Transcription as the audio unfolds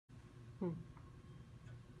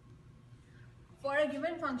For a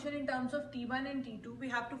given function in terms of t1 and t2, we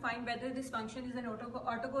have to find whether this function is an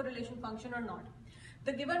autocorrelation function or not.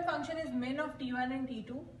 The given function is min of t1 and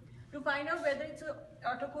t2. To find out whether it's an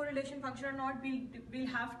autocorrelation function or not, we'll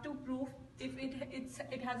have to prove if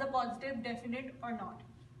it has a positive definite or not.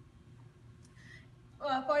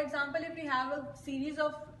 For example, if we have a series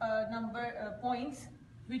of points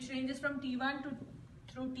which ranges from t1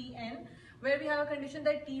 through tn, where we have a condition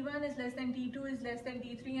that t1 is less than t2 is less than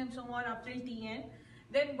t3 and so on up till tn,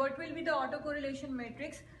 then what will be the autocorrelation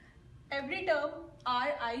matrix? Every term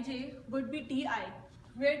rij would be ti,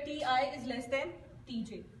 where ti is less than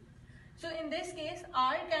tj. So in this case,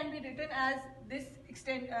 r can be written as this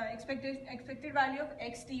expected value of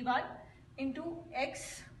x t1 into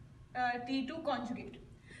x t2 conjugate.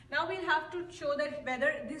 Now we'll have to show that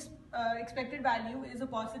whether this expected value is a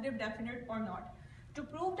positive definite or not. To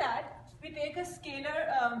prove that, we take a scalar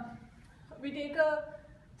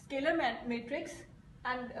matrix,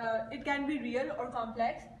 and it can be real or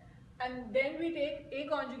complex, and then we take a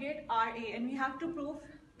conjugate ra, and we have to prove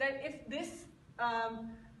that if this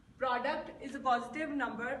product is a positive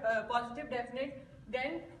number, positive definite,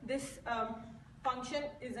 then this function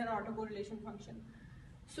is an autocorrelation function.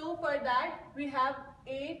 So for that, we have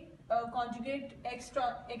a conjugate x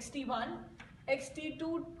t1, x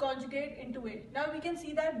t2 conjugate into a. Now we can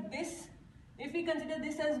see that this, if we consider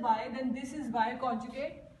this as y, then this is y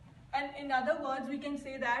conjugate, and in other words, we can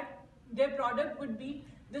say that their product would be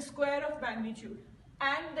the square of magnitude,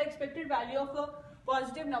 and the expected value of a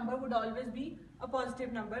positive number would always be a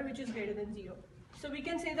positive number which is greater than 0. So we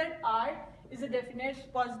can say that r is a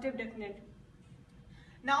definite, positive definite.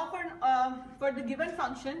 Now for the given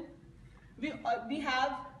function, we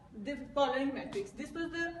have the following matrix. This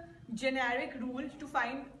was the generic rule to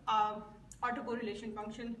find autocorrelation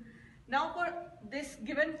function. Now for this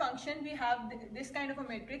given function, we have this kind of a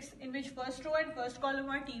matrix in which first row and first column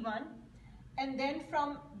are t1, and then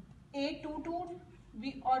from a22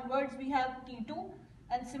 onwards we have t2,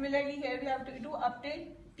 and similarly here we have t2 up till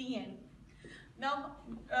tn. Now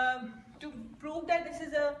to prove that this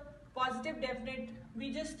is a positive definite,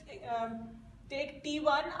 we just take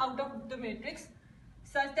t1 out of the matrix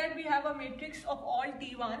such that we have a matrix of all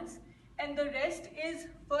t1s, and the rest is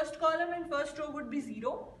first column and first row would be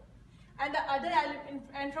 0, and the other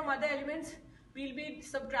and from other elements we'll be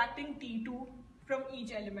subtracting t2 from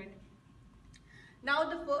each element. Now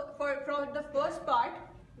for the first part,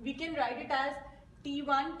 we can write it as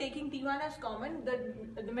t1, taking t1 as common.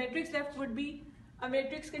 The matrix left would be a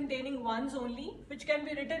matrix containing ones only, which can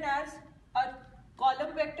be written as a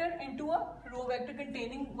column vector into a row vector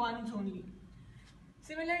containing ones only.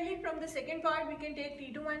 Similarly, from the second part, we can take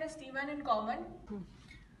t2 minus t1 in common.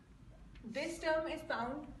 This term is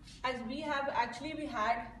found as we had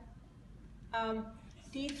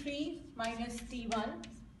t3 minus t1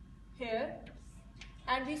 here,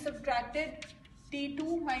 and we subtracted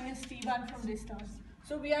t2 minus t1 from this term.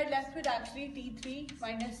 So we are left with actually t3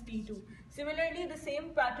 minus t2. Similarly, the same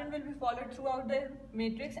pattern will be followed throughout the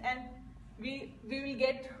matrix, and we will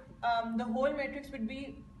get the whole matrix would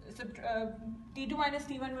be t2 minus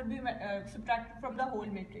t1 would be subtracted from the whole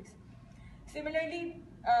matrix. Similarly,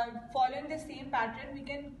 following the same pattern, we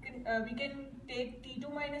can take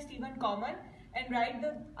t2 minus t1 common and write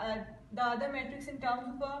the other matrix in terms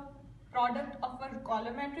of a product of a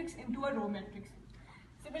column matrix into a row matrix.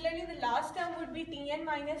 Similarly, the last term would be tn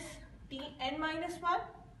minus 1,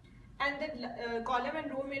 and the column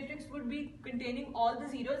and row matrix would be containing all the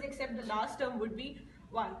zeros except the last term would be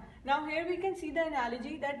 1. Now here we can see the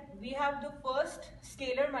analogy that we have the first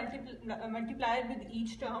scalar multiplier with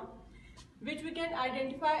each term, which we can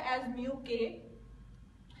identify as mu k.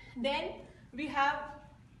 Then we have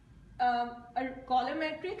a column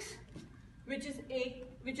matrix which is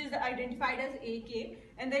identified as ak,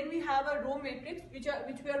 and then we have a row matrix which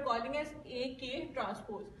we are calling as ak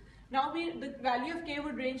transpose. Now the value of k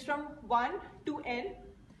would range from 1 to n,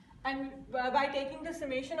 and by taking the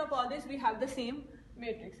summation of all this we have the same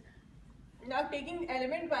matrix. Now taking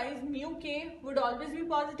element wise, mu k would always be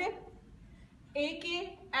positive, ak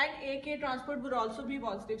and ak transpose would also be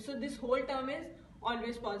positive, so this whole term is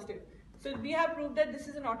always positive. So we have proved that this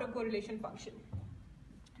is an autocorrelation function.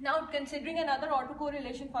 Now considering another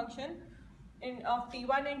autocorrelation function of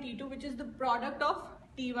t1 and t2, which is the product of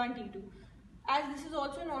t1 t2, as this is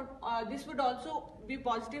also not this would also be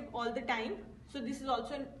positive all the time, so this is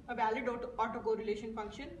also a valid autocorrelation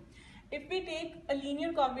function. If we take a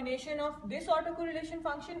linear combination of this autocorrelation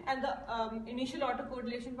function and the initial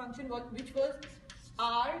autocorrelation function, which was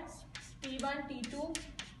r t1 t2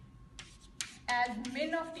 as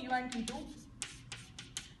min of t1 t2,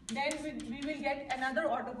 then we will get another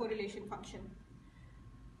autocorrelation function.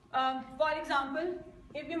 For example,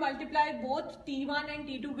 if we multiply both T1 and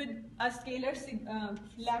T2 with a scalar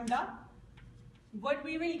lambda, what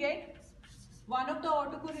we will get, one of the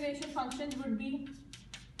autocorrelation functions would be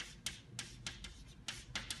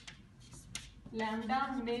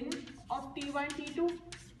lambda min of T1, T2,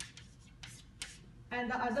 and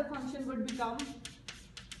the other function would become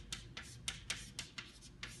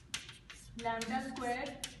lambda square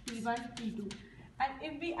T1, T2. And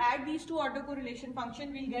if we add these two autocorrelation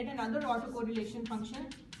functions, we'll get another autocorrelation function,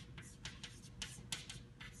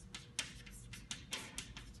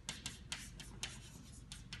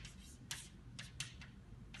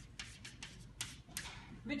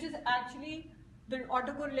 which is actually the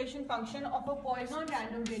autocorrelation function of a Poisson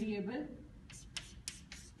random variable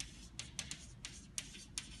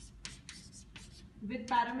with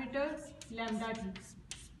parameters lambda t.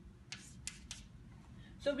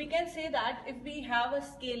 So we can say that if we have a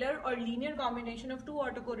scalar or linear combination of two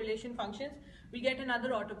autocorrelation functions, we get another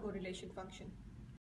autocorrelation function.